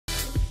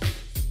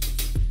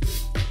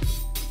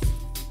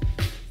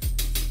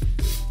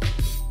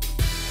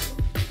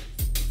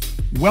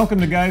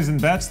Welcome to Guys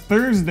and Bets,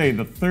 Thursday,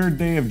 the third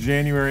day of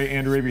January.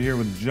 Andrew Avery here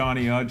with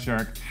Jonny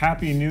OddsShark.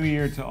 Happy New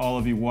Year to all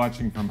of you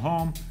watching from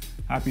home.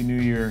 Happy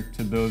New Year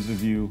to those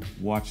of you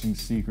watching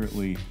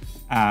secretly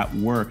at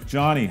work.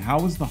 Jonny, how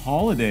was the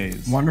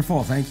holidays?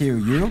 Wonderful, thank you.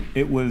 You?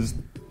 It was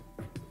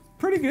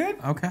pretty good.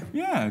 Okay.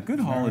 Yeah,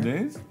 good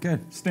holidays. Right.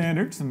 Good.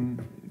 Standard,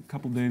 a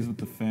couple days with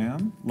the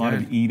fam. A lot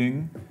of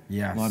eating.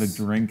 Yes. A lot of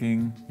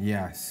drinking.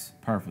 Yes.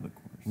 Par for the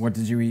course. What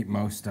did you eat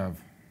most of?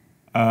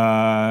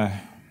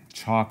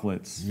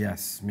 Chocolates.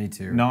 Yes, me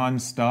too.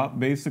 Non-stop,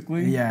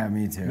 basically. Yeah,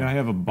 me too. You know, I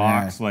have a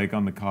box like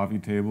on the coffee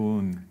table,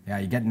 and yeah,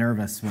 you get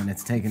nervous when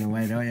it's taken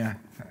away, don't you?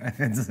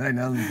 I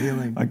know the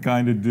feeling. I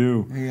kind of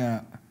do.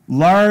 Yeah.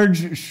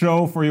 Large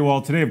show for you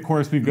all today. Of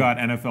course, we've got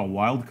NFL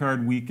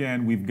wildcard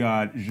weekend. We've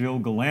got Gilles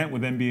Gallant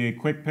with NBA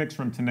quick picks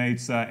from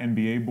tonight's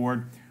NBA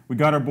board. We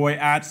got our boy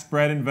at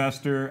Spread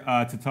Investor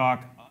to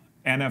talk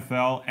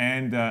NFL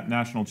and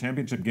national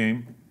championship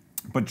game.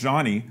 But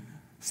Jonny,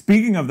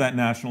 speaking of that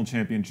national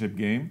championship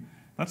game,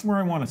 that's where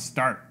I want to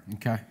start.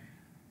 Okay.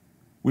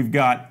 We've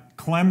got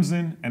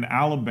Clemson and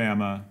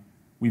Alabama.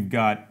 We've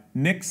got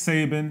Nick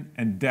Saban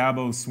and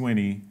Dabo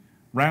Swinney.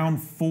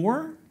 Round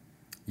 4?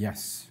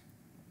 Yes.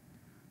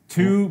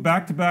 2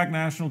 back-to-back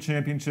national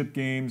championship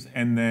games,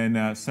 and then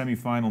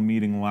semifinal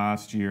meeting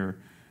last year,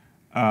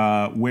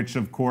 which,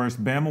 of course,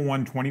 Bama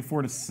won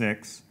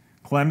 24-6.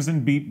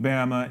 Clemson beat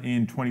Bama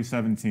in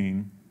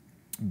 2017.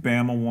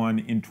 Bama won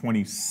in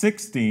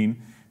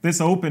 2016. This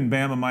opened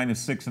Bama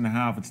minus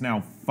 6.5. It's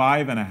now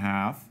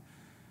 5.5.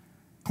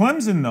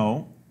 Clemson,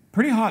 though,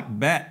 pretty hot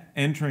bet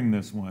entering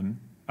this one.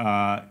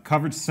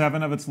 Covered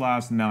 7 of its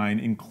last 9,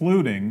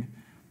 including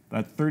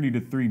that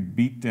 30-3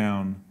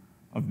 beatdown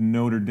of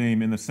Notre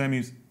Dame in the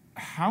semis.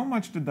 How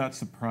much did that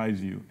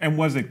surprise you? And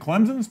was it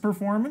Clemson's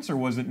performance or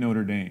was it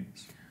Notre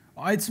Dame's?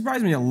 It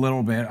surprised me a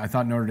little bit. I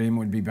thought Notre Dame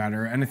would be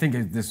better, and I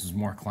think this was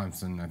more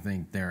Clemson. I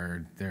think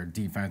their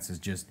defense is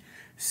just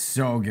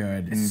so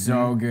good,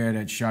 so good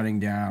at shutting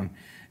down.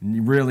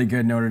 Really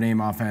good Notre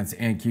Dame offense,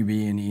 and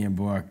QB and Ian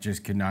Book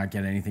just could not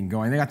get anything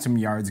going. They got some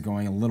yards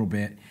going a little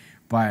bit,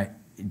 but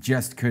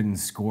just couldn't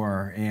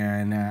score.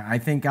 And I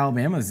think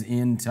Alabama's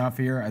in tough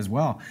here as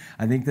well.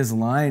 I think this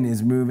line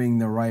is moving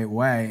the right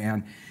way,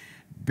 and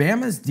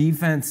Bama's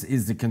defense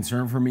is the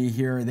concern for me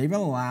here. They've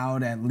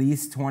allowed at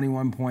least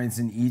 21 points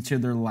in each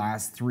of their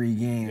last 3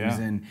 games,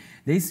 and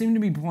they seem to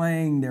be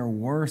playing their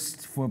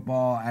worst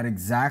football at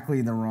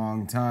exactly the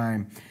wrong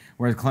time,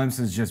 whereas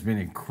Clemson's just been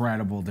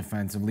incredible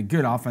defensively,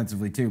 good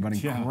offensively too, but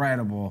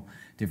incredible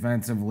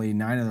defensively.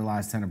 9 of their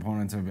last 10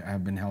 opponents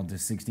have been held to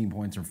 16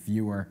 points or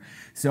fewer.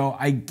 So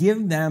I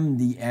give them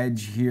the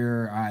edge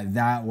here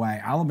that way.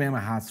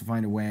 Alabama has to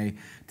find a way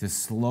to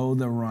slow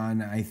the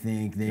run, I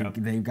think.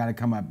 They've got to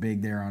come up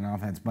big there on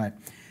offense. But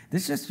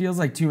this just feels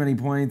like too many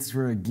points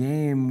for a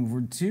game.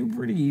 We're 2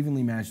 pretty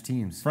evenly matched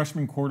teams.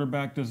 Freshman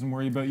quarterback doesn't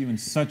worry about you in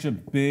such a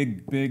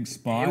big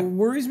spot. It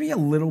worries me a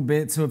little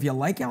bit. So if you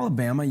like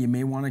Alabama, you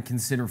may want to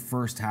consider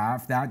first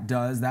half.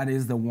 That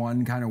is the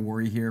one kind of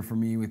worry here for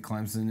me with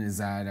Clemson, is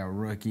that a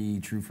rookie,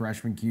 true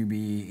freshman QB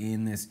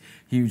in this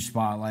huge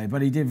spotlight.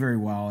 But he did very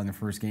well in the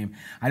first game.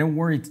 I don't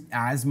worry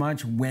as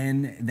much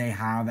when they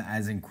have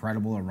as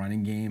incredible a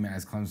running game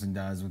as Clemson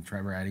does with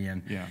Trevor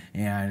Etienne. Yeah.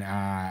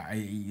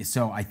 And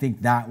so I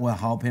think that will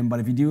help him.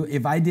 But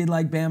if I did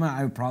like Bama,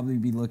 I would probably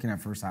be looking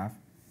at first half.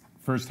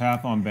 First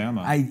half on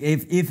Bama.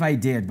 If I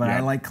did, but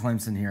I like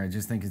Clemson here. I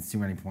just think it's too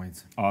many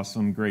points.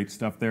 Awesome, great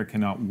stuff there.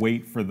 Cannot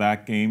wait for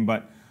that game.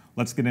 But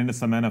let's get into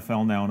some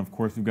NFL now. And of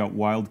course, we've got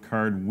wild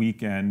card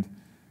weekend.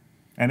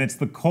 And it's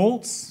the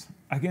Colts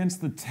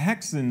against the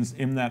Texans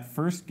in that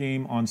first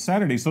game on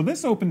Saturday. So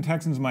this opened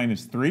Texans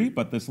 -3,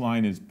 but this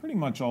line is pretty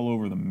much all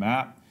over the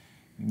map.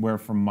 Where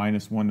from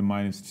 -1 to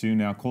 -2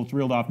 now. Colts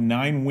reeled off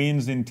 9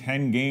 wins in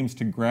 10 games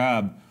to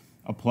grab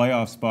a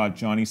playoff spot,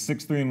 Jonny.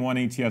 6-3-1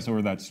 ATS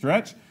over that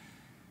stretch.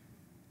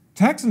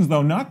 Texans,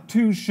 though, not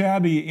too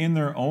shabby in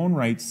their own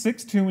right.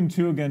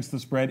 6-2-2 against the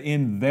spread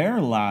in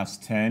their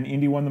last 10.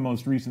 Indy won the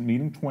most recent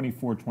meeting,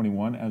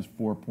 24-21, as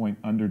 4-point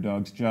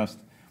underdogs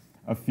just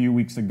a few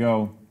weeks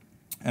ago.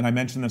 And I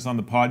mentioned this on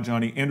the pod,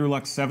 Jonny. Andrew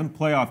Luck's 7th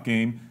playoff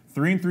game.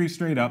 3-3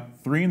 straight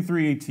up,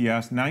 3-3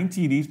 ATS, 9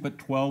 TDs, but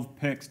 12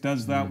 picks.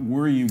 Does that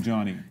worry you,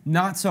 Jonny?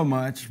 Not so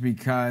much,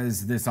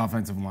 because this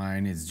offensive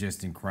line is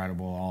just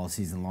incredible all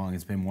season long.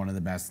 It's been one of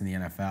the best in the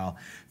NFL.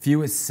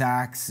 Fewest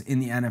sacks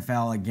in the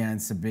NFL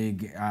against a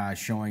big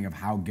showing of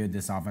how good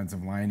this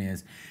offensive line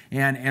is.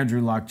 And Andrew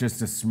Luck, just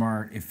a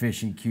smart,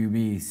 efficient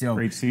QB. So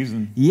great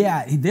season.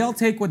 Yeah, they'll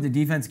take what the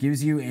defense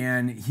gives you,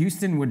 and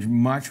Houston would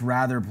much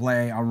rather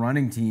play a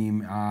running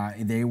team.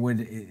 They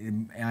would,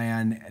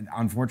 and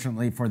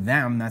unfortunately for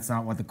them, that's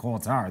not what the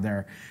Colts are.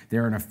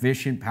 They're an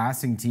efficient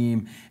passing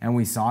team, and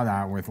we saw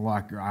that with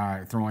Luck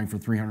throwing for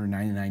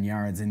 399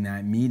 yards in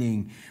that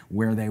meeting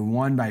where they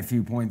won by a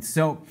few points.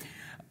 So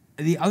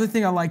the other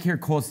thing I like here,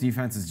 Colts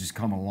defense has just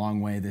come a long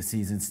way this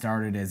season.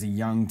 Started as a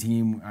young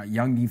team,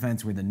 young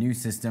defense with a new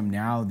system.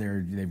 Now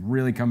they've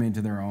really come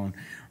into their own.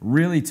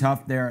 Really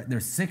tough. They're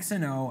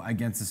 6-0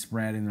 against the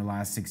spread in their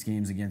last 6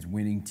 games against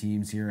winning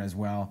teams here as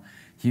well.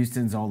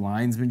 Houston's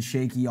O-line's been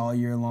shaky all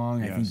year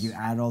long. Yes. I think you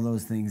add all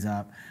those things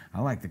up.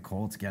 I like the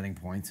Colts getting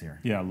points here.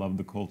 Yeah, I love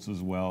the Colts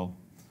as well.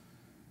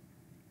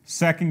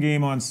 Second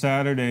game on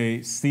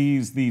Saturday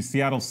sees the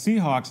Seattle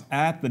Seahawks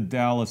at the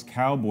Dallas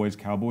Cowboys.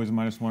 Cowboys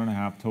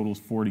 -1.5, totals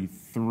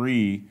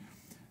 43.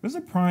 This is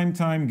a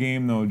primetime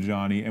game, though,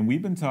 Johnny, and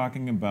we've been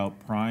talking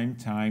about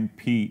primetime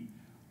Pete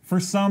for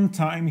some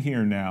time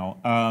here now.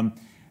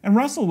 And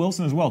Russell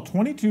Wilson as well,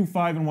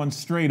 22-5-1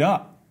 straight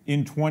up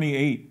in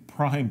 28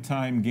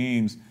 primetime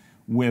games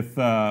with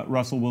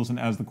Russell Wilson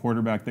as the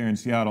quarterback there in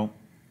Seattle.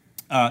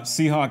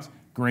 Seahawks,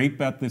 great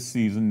bet this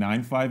season,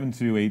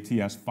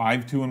 9-5-2 ATS,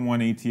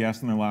 5-2-1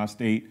 ATS in their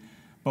last 8,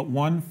 but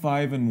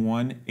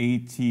 1-5-1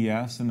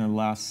 ATS in their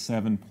last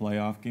 7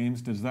 playoff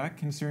games. Does that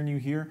concern you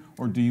here,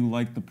 or do you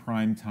like the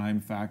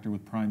primetime factor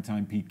with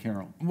primetime Pete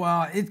Carroll?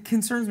 Well, it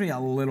concerns me a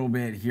little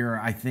bit here.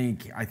 I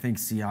think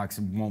Seahawks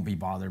won't be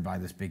bothered by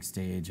this big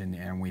stage,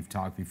 and we've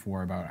talked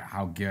before about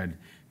how good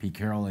Pete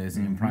Carroll is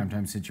in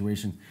primetime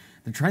situations.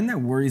 The trend that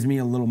worries me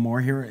a little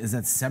more here is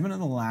that 7 of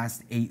the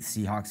last 8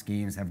 Seahawks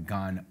games have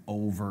gone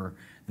over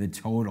the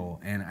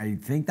total, and I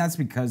think that's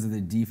because of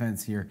the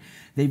defense here.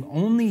 They've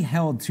only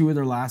held 2 of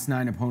their last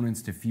 9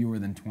 opponents to fewer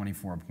than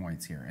 24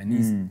 points here,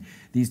 and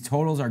these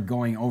totals are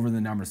going over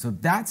the number. So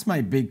that's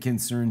my big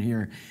concern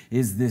here,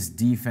 is this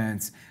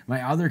defense.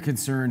 My other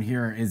concern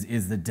here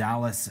is the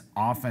Dallas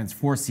offense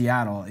for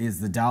Seattle. Is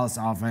the Dallas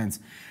offense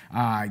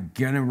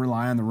gonna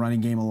rely on the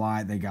running game a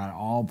lot? They got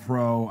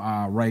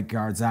all-pro right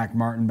guard Zach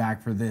Martin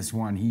back for this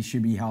one. He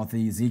should be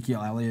healthy.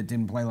 Ezekiel Elliott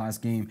didn't play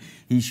last game.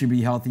 He should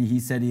be healthy. He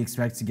said he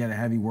expects to get a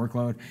heavy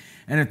workload.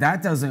 And if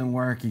that doesn't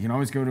work, you can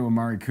always go to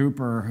Amari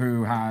Cooper,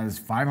 who has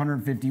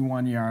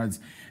 551 yards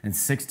and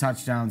 6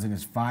 touchdowns in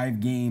his 5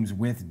 games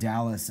with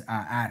Dallas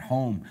at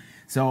home.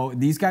 So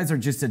these guys are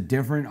just a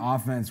different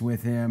offense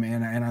with him,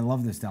 and I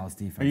love this Dallas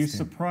defense. Are you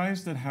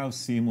surprised at how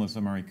seamless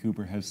Amari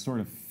Cooper has sort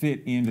of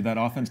fit into that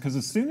offense? Because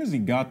as soon as he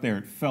got there,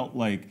 it felt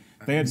like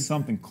they had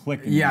something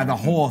clicking. Yeah, the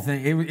whole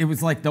thing. It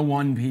was like the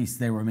one piece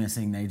they were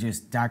missing.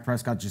 Dak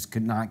Prescott just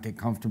could not get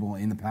comfortable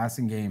in the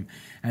passing game,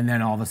 and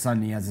then all of a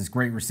sudden he has this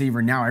great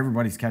receiver. Now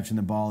everybody's catching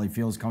the ball. He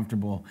feels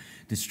comfortable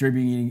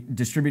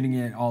distributing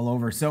it all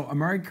over. So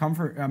Amari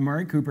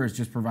Cooper has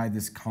just provided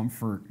this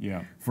comfort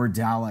for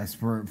Dallas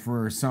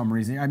for some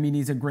reason. I mean,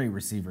 he's a great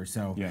receiver.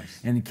 So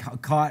and he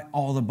caught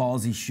all the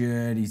balls he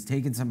should. He's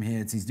taken some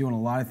hits. He's doing a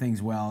lot of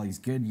things well. He's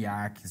good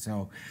yak.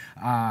 So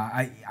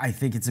I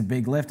think it's a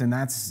big lift, and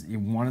that's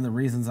one of the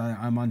reasons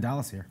I'm on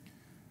Dallas here.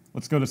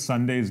 Let's go to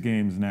Sunday's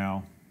games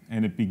now,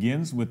 and it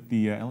begins with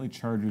the LA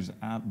Chargers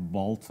at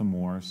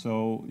Baltimore.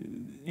 So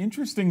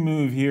interesting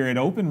move here. It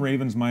opened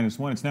Ravens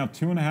 -1. It's now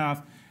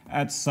 2.5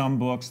 at some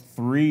books,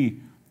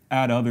 3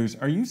 at others.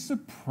 Are you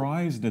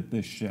surprised at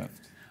this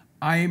shift?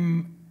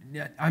 I'm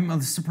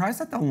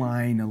surprised at the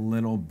line a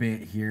little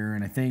bit here,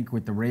 and I think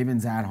with the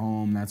Ravens at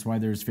home, that's why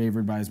they're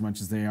favored by as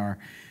much as they are.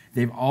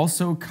 They've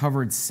also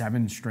covered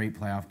 7 straight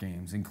playoff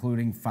games,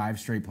 including 5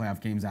 straight playoff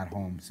games at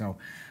home. So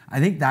I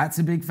think that's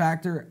a big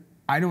factor.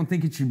 I don't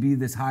think it should be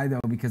this high,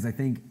 though, because I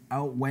think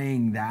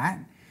outweighing that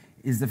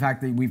is the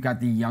fact that we've got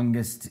the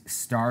youngest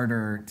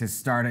starter to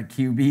start at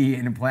QB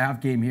in a playoff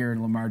game here,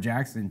 Lamar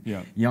Jackson,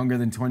 younger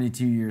than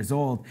 22 years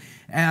old.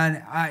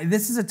 And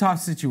this is a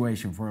tough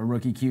situation for a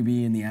rookie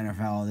QB in the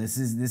NFL. This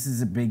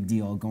is a big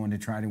deal going to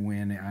try to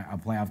win a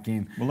playoff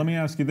game. Well, let me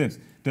ask you this.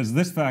 Does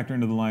this factor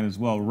into the line as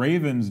well?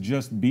 Ravens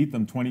just beat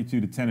them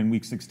 22-10 in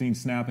Week 16,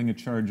 snapping a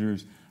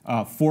Chargers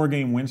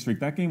 4-game win streak.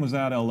 That game was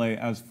at LA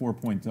as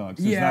 4-point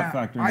dogs. Does that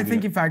factor into I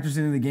think it factors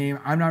into the game.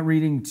 I'm not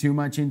reading too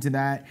much into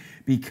that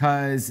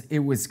because it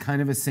was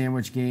kind of a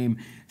sandwich game.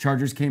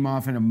 Chargers came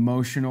off an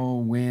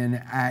emotional win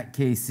at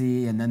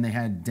KC, and then they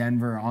had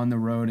Denver on the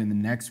road in the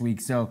next week.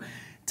 So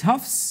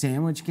tough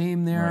sandwich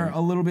game there a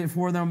little bit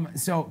for them.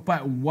 So,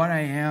 but what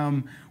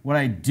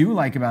I do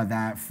like about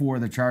that for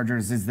the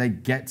Chargers is they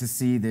get to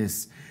see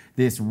this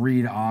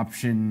read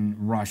option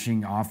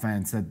rushing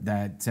offense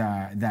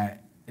that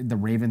the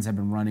Ravens have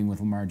been running with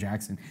Lamar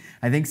Jackson.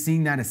 I think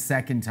seeing that a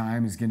second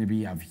time is going to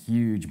be of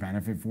huge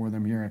benefit for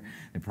them here.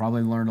 They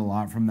probably learned a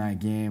lot from that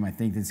game. I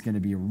think it's going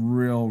to be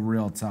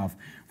real tough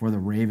for the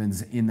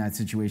Ravens in that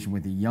situation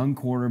with a young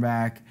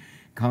quarterback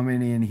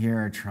coming in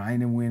here, trying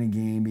to win a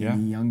game,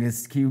 being the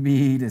youngest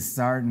QB to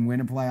start and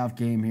win a playoff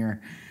game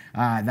here.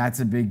 That's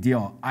a big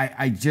deal.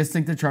 I just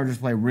think the Chargers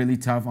play really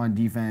tough on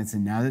defense,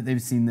 and now that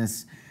they've seen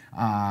this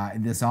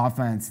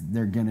offense,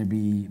 they're going to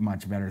be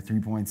much better. 3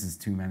 points is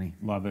too many.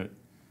 Love it.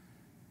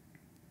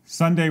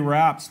 Sunday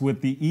wraps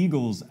with the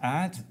Eagles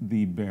at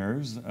the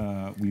Bears.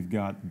 We've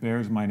got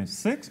Bears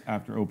 -6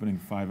 after opening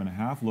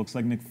 5.5. Looks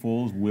like Nick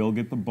Foles will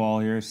get the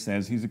ball here.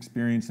 Says he's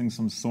experiencing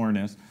some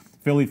soreness.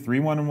 Philly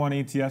 3-1-1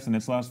 ATS in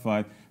its last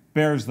 5.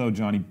 Bears, though,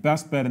 Johnny,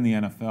 best bet in the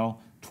NFL.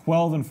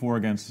 12-4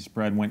 against the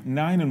spread. Went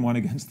 9-1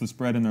 against the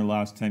spread in their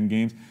last 10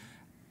 games.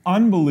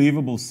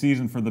 Unbelievable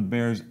season for the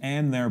Bears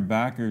and their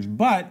backers.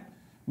 But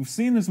we've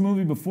seen this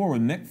movie before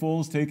with Nick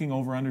Foles taking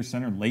over under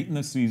center late in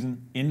the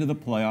season into the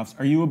playoffs.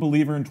 Are you a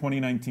believer in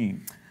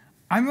 2019?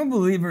 I'm a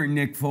believer in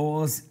Nick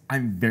Foles.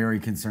 I'm very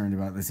concerned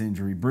about this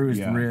injury.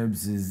 Bruised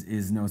ribs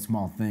is no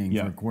small thing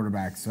for a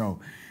quarterback. So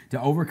to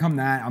overcome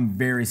that, I'm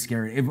very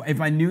scared. If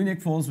I knew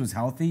Nick Foles was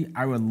healthy,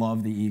 I would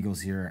love the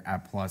Eagles here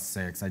at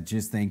 +6. I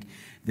just think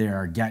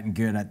they're getting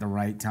good at the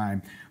right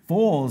time.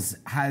 Foles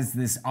has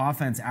this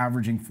offense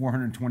averaging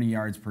 420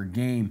 yards per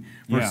game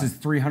versus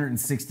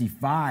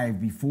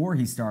 365 before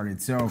he started.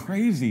 So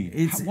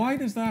crazy. Why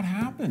does that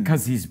happen?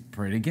 Because he's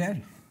pretty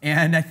good.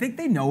 And I think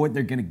they know what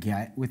they're going to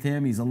get with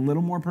him. He's a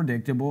little more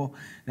predictable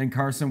than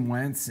Carson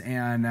Wentz,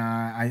 and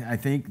I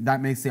think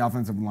that makes the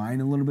offensive line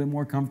a little bit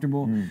more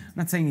comfortable. I'm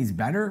not saying he's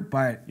better,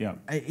 but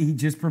he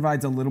just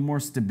provides a little more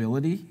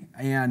stability.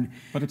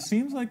 But it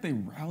seems like they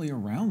rally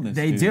around this.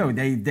 They do.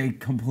 They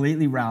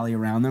completely rally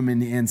around them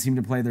and seem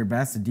to play their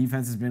best. The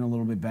defense has been a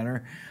little bit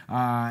better,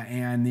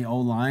 and the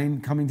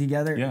O-line coming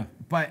together. Yeah.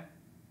 But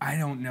I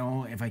don't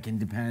know if I can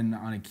depend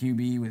on a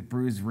QB with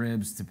bruised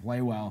ribs to play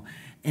well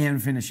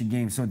and finish a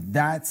game. So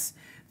that's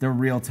the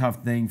real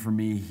tough thing for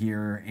me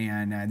here.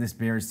 And this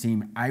Bears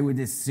team, I would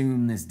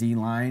assume this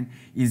D-line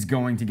is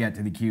going to get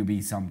to the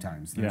QB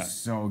sometimes. They're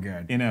so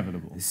good.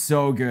 Inevitable.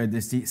 So good.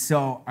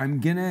 So I'm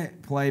going to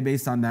play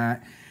based on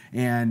that.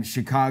 And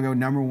Chicago,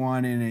 number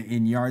one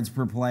in yards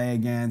per play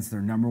against.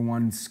 Their number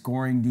one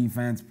scoring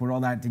defense. Put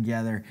all that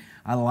together.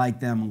 I like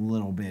them a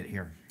little bit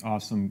here.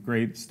 Awesome.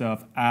 Great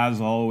stuff.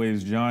 As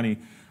always, Johnny.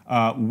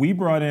 We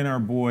brought in our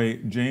boy,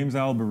 James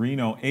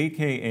Alberino,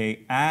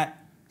 a.k.a.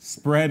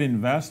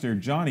 @SpreadInvestor.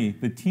 Johnny,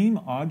 the Team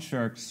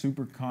OddsShark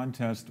Super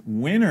Contest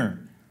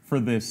winner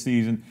for this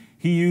season.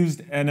 He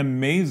used an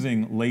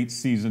amazing late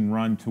season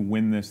run to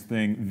win this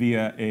thing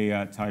via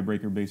a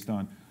tiebreaker based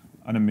on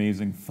an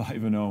amazing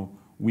 5-0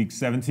 Week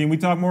 17. We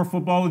talk more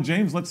football with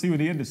James. Let's see what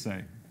he had to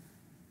say.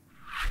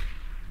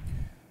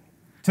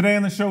 Today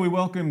on the show, we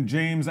welcome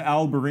James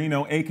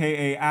Alberino,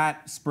 a.k.a.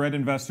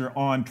 @SpreadInvestor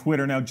on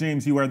Twitter. Now,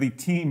 James, you are the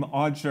Team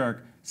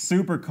OddsShark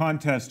Super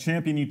Contest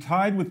champion. You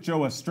tied with Joe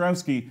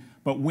Ostrowski,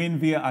 but win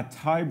via a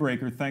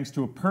tiebreaker thanks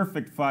to a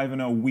perfect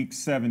 5-0 Week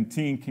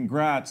 17.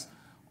 Congrats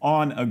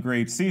on a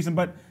great season.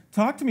 But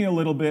talk to me a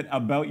little bit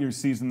about your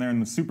season there in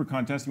the Super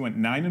Contest. You went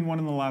 9-1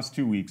 in the last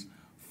 2 weeks,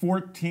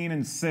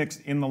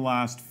 14-6 in the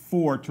last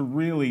 4 to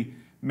really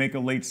make a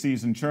late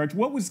season charge.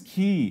 What was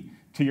key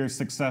to your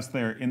success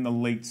there in the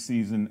late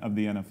season of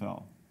the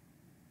NFL?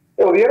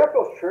 Well, the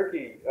NFL is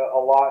tricky a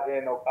lot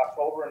in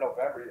October and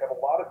November. You have a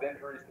lot of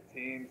injuries to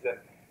teams, and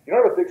you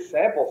don't have a big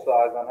sample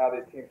size on how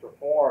these teams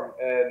perform.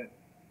 And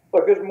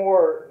look, there's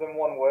more than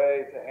one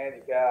way to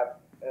handicap,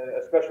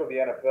 especially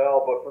the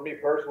NFL. But for me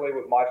personally,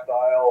 with my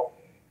style,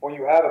 when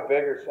you have a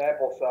bigger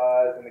sample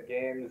size and the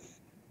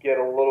games get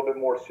a little bit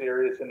more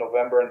serious in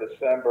November and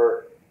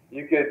December,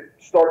 you could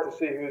start to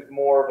see who's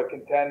more of a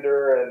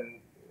contender and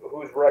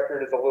whose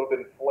record is a little bit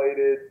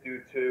inflated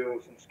due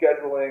to some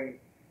scheduling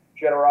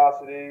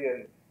generosity.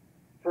 And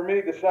for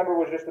me, December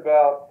was just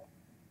about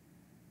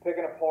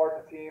picking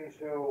apart the teams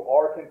who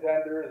are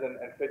contenders and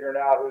figuring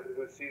out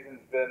whose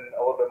season's been a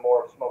little bit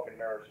more of smoke and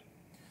mirrors.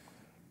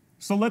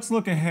 So let's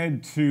look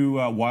ahead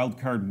to Wild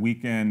Card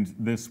Weekend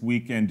this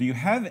weekend. Do you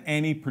have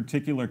any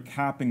particular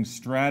capping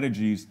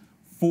strategies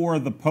for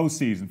the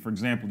postseason? For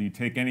example, do you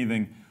take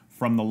anything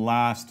from the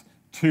last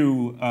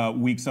 2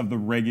 weeks of the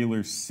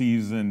regular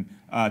season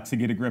to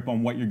get a grip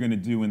on what you're going to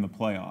do in the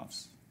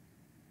playoffs?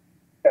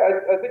 Yeah,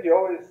 I think you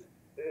always,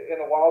 in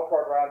the wild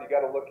card round, you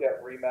got to look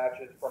at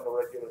rematches from the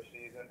regular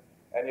season,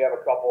 and you have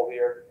a couple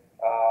here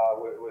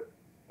with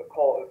the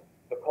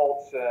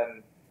Colts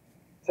and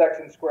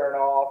Texans squaring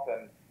off,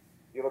 and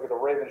you look at the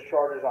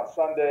Ravens-Chargers on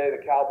Sunday,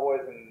 the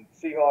Cowboys and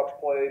Seahawks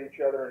played each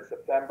other in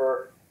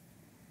September.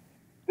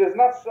 There's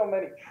not so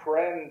many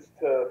trends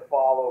to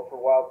follow for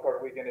wild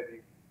card weekend if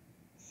you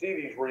see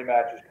these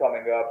rematches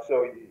coming up.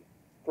 So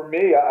for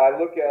me, I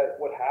look at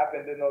what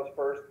happened in those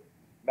first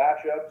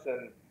matchups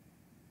and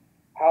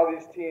how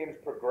these teams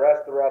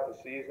progress throughout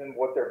the season,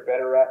 what they're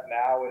better at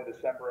now in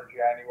December and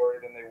January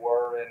than they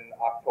were in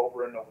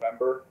October and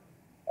November.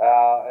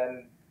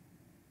 And,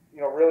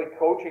 you know, really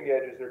coaching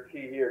edges are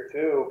key here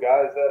too.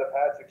 Guys that have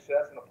had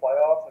success in the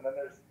playoffs, and then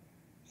there's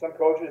some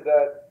coaches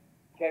that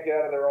can't get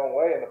out of their own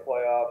way in the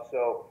playoffs.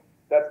 So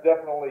that's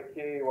definitely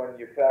key when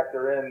you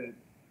factor in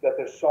that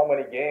there's so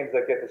many games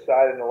that get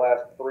decided in the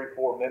last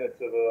 3-4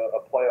 minutes of a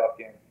playoff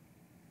game.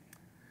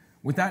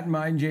 With that in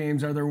mind,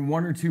 James, are there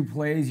 1 or 2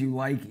 plays you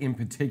like in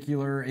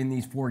particular in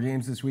these 4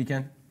 games this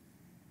weekend?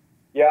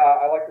 Yeah,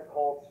 I like the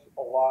Colts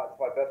a lot. It's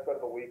my best bet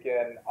of the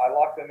weekend. I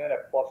locked them in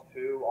at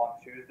 +2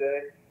 on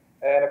Tuesday,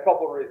 and a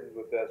couple of reasons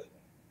with this.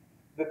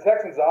 The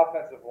Texans'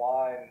 offensive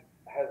line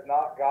has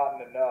not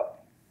gotten enough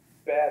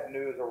bad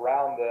news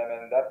around them,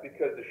 and that's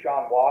because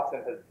Deshaun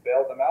Watson has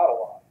bailed them out a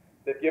lot.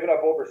 They've given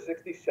up over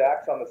 60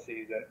 sacks on the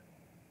season.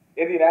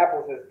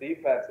 Indianapolis'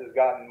 defense has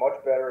gotten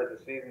much better as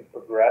the season's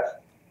progressed.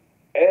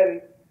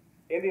 And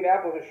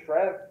Indianapolis'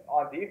 strength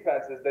on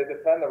defense is they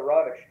defend the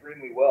run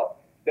extremely well.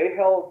 They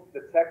held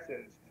the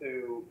Texans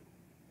to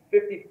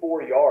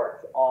 54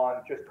 yards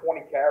on just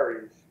 20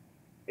 carries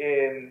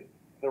in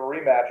the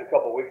rematch a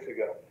couple weeks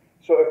ago.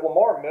 So if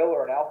Lamar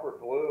Miller and Alfred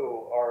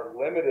Blue are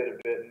limited a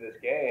bit in this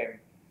game,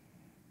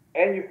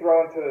 and you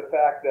throw into the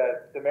fact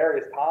that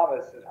Demaryius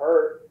Thomas is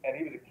hurt, and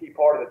he was a key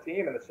part of the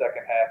team in the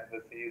second half of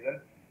the season,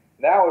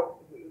 now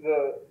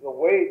the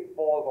weight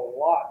falls a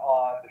lot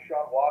on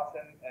Deshaun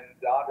Watson and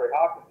DeAndre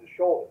Hopkins'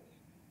 shoulders.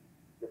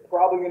 You're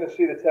probably going to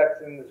see the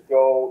Texans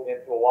go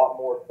into a lot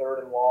more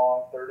third and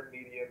long, third and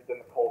mediums than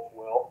the Colts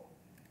will.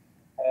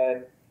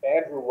 And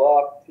Andrew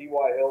Luck,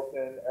 T.Y.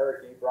 Hilton,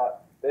 Eric Ebron,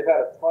 they've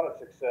had a ton of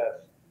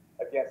success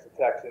against the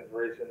Texans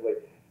recently.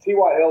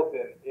 T.Y.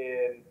 Hilton,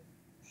 in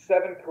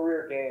 7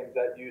 career games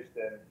at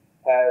Houston,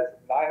 has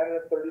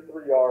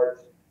 933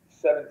 yards,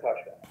 7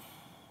 touchdowns.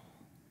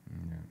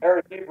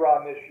 Eric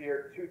Ebron this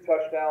year, 2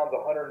 touchdowns,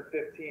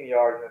 115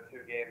 yards in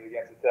 2 games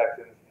against the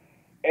Texans.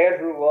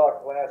 Andrew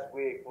Luck last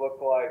week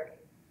looked like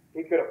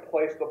he could have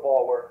placed the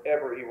ball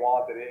wherever he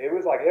wanted it. It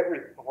was like every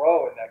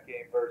throw in that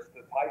game versus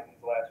the Titans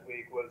last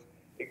week was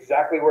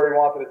exactly where he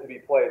wanted it to be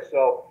placed.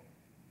 So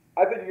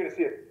I think you're going to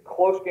see a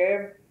close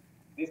game.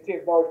 These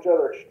teams know each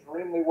other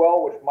extremely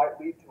well, which might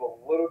lead to a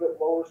little bit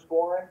lower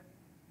scoring.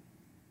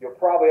 You'll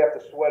probably have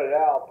to sweat it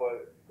out,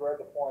 but grab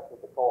the points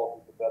with the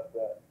Colts is the best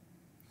bet.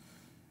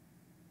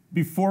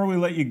 Before we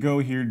let you go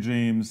here,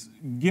 James,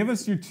 give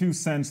us your 2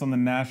 cents on the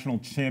national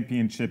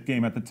championship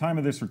game. At the time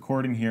of this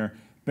recording here,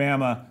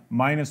 Bama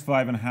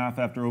 -5.5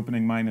 after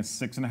opening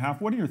 -6.5.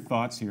 What are your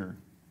thoughts here?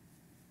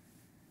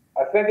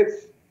 I think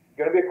it's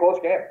going to be a close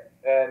game,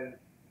 and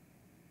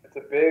it's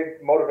a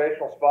big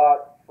motivational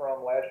spot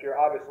from last year.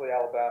 Obviously,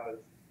 Alabama's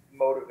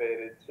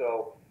motivated,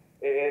 so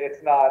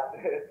it's not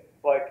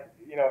like,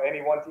 you know, any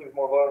one team's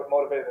more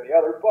motivated than the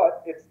other,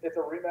 but it's a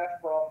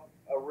rematch from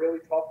a really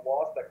tough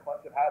loss that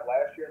Clemson had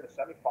last year in the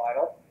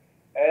semifinal,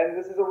 and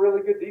this is a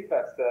really good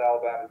defense that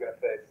Alabama's going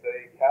to face.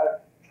 They had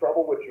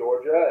trouble with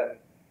Georgia, and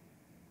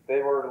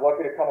they were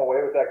lucky to come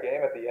away with that game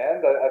at the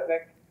end. I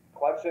think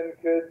Clemson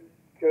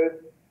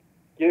could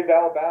give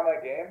Alabama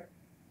a game,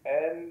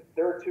 and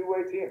they're a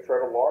two-way team.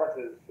 Trevor Lawrence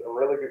is a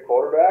really good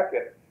quarterback,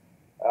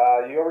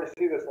 and you already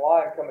see this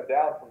line coming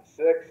down from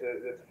 6.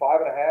 It's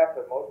 5.5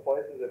 at most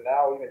places, and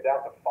now even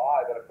down to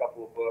 5 at a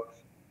couple of books.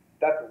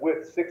 That's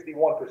with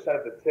 61%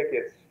 of the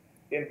tickets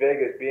in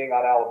Vegas being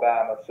on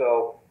Alabama.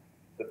 So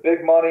the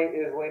big money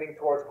is leaning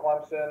towards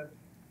Clemson.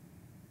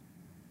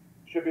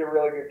 Should be a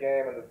really good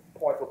game, and the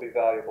points will be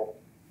valuable.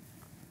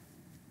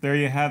 There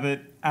you have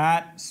it,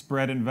 at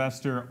Spread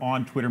Investor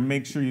on Twitter.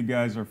 Make sure you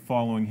guys are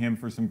following him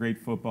for some great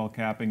football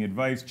capping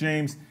advice.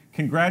 James,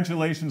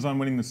 congratulations on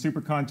winning the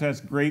Super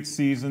Contest. Great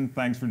season.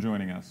 Thanks for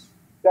joining us.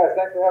 Guys,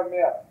 thanks for having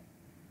me up.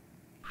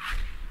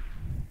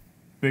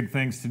 Big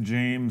thanks to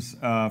James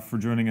for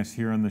joining us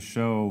here on the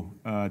show.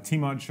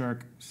 Team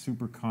OddsShark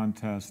Super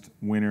Contest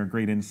winner.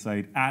 Great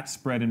insight. At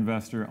Spread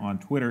Investor on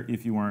Twitter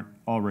if you aren't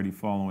already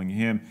following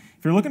him.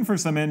 If you're looking for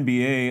some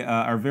NBA,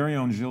 our very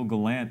own Gilles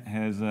Gallant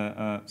has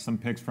some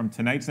picks from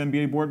tonight's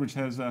NBA board, which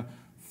has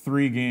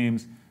 3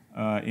 games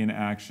in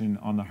action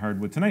on the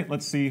hardwood tonight.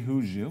 Let's see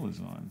who Gilles is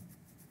on.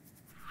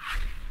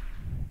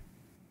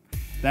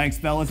 Thanks,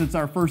 fellas. It's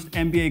our first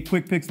NBA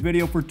Quick Picks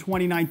video for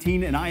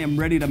 2019, and I am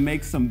ready to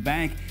make some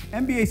bank.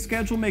 NBA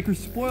schedule makers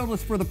spoiled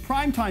us for the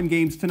primetime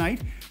games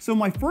tonight, so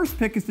my first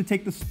pick is to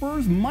take the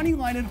Spurs money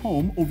line at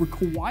home over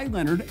Kawhi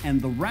Leonard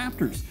and the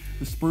Raptors.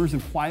 The Spurs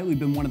have quietly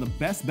been one of the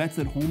best bets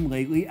at home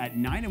lately, at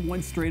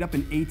 9-1 straight up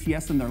in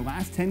ATS in their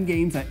last 10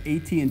 games at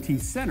AT&T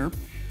Center.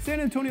 San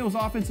Antonio's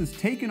offense has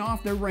taken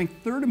off. They're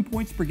ranked 3rd in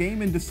points per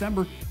game in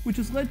December, which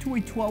has led to a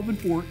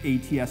 12-4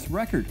 ATS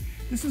record.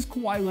 This is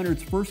Kawhi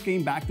Leonard's first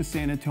game back to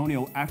San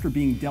Antonio after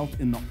being dealt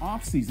in the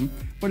offseason,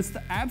 but it's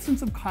the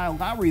absence of Kyle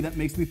Lowry that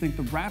makes me think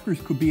the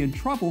Raptors could be in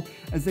trouble,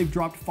 as they've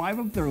dropped 5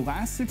 of their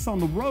last 6 on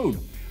the road.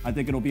 I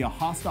think it'll be a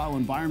hostile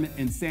environment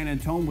in San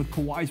Antonio with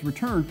Kawhi's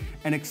return,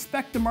 and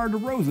expect DeMar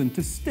DeRozan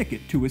to stick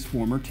it to his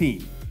former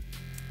team.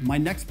 My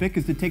next pick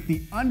is to take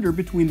the under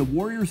between the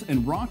Warriors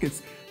and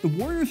Rockets. The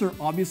Warriors are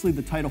obviously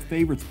the title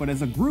favorites, but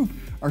as a group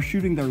are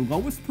shooting their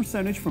lowest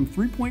percentage from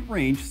three-point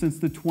range since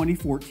the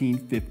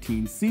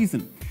 2014-15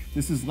 season.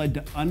 This has led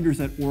to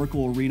unders at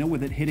Oracle Arena,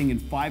 with it hitting in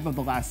 5 of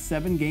the last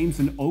 7 games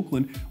in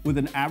Oakland, with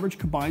an average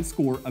combined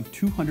score of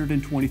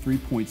 223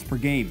 points per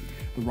game.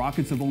 The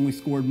Rockets have only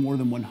scored more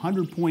than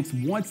 100 points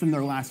once in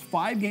their last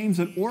 5 games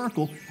at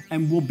Oracle,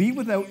 and will be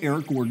without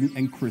Eric Gordon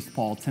and Chris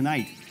Paul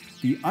tonight.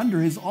 The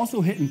under has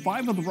also hit in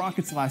 5 of the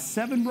Rockets' last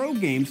 7 road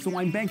games, so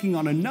I'm banking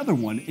on another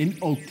one in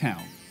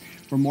Oaktown.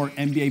 For more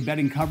NBA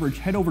betting coverage,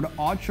 head over to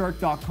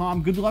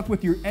oddshark.com. Good luck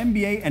with your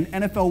NBA and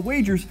NFL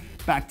wagers.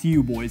 Back to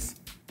you, boys.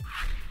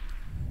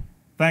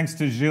 Thanks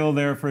to Gilles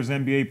there for his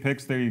NBA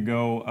picks. There you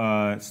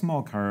go.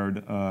 Small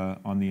card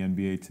on the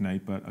NBA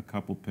tonight, but a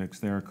couple picks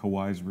there.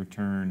 Kawhi's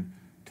return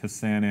to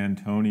San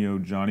Antonio,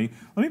 Johnny.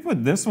 Let me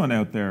put this one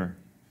out there.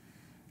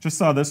 Just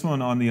saw this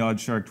one on the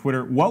OddsShark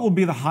Twitter. What will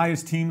be the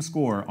highest team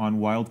score on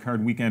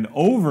wildcard weekend,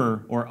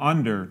 over or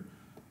under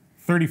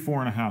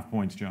 34.5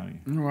 points, Johnny?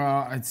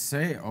 Well, I'd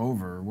say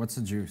over. What's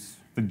the juice?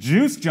 The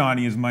juice,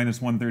 Johnny, is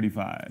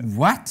 -135.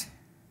 What?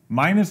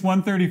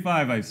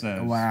 -135, I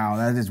said. Wow,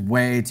 that is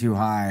way too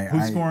high.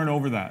 Who's scoring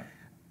over that?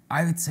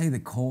 I would say the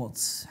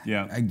Colts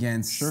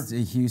against a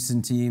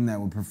Houston team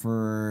that would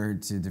prefer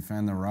to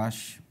defend the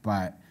rush,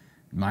 but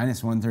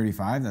minus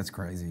 135, that's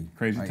crazy.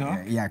 Crazy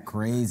talk? Yeah,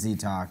 crazy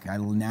talk. I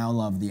now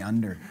love the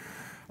under.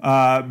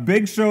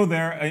 Big show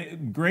there. A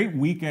great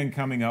weekend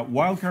coming up.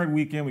 Wildcard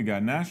weekend. We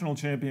got national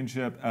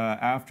championship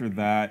after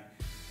that.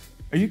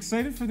 Are you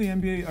excited for the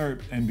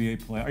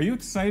NBA play? Are you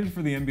excited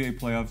for the NBA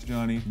playoffs,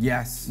 Johnny?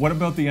 Yes. What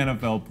about the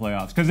NFL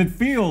playoffs? Because it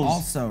feels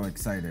also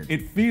excited.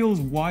 It feels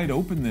wide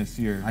open this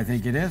year. I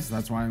think it is.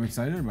 That's why I'm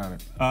excited about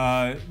it.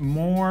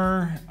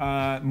 More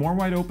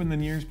wide open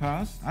than years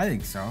past. I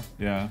think so.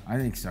 Yeah. I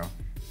think so.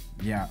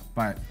 Yeah,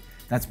 but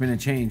that's been a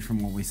change from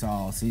what we saw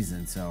all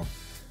season. So.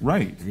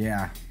 Right.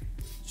 Yeah.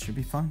 Should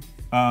be fun.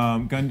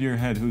 Gun to your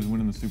head, who's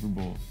winning the Super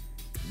Bowl?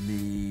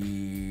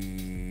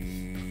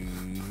 The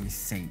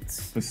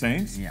Saints. The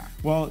Saints? Yeah.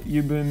 Well,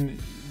 you've been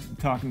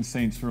talking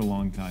Saints for a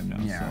long time now,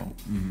 so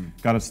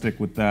got to stick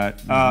with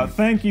that.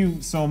 Thank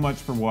you so much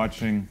for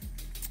watching.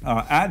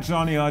 At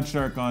Jonny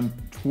OddsShark on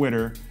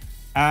Twitter,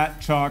 at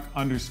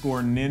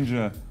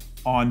Chalk_Ninja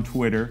on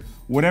Twitter.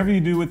 Whatever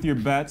you do with your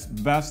bets,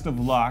 best of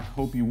luck.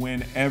 Hope you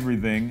win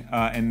everything.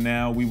 And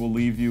now we will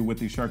leave you with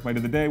the Shark Bite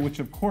of the Day, which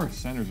of course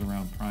centers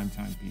around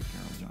primetime Pete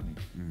Carroll, Johnny.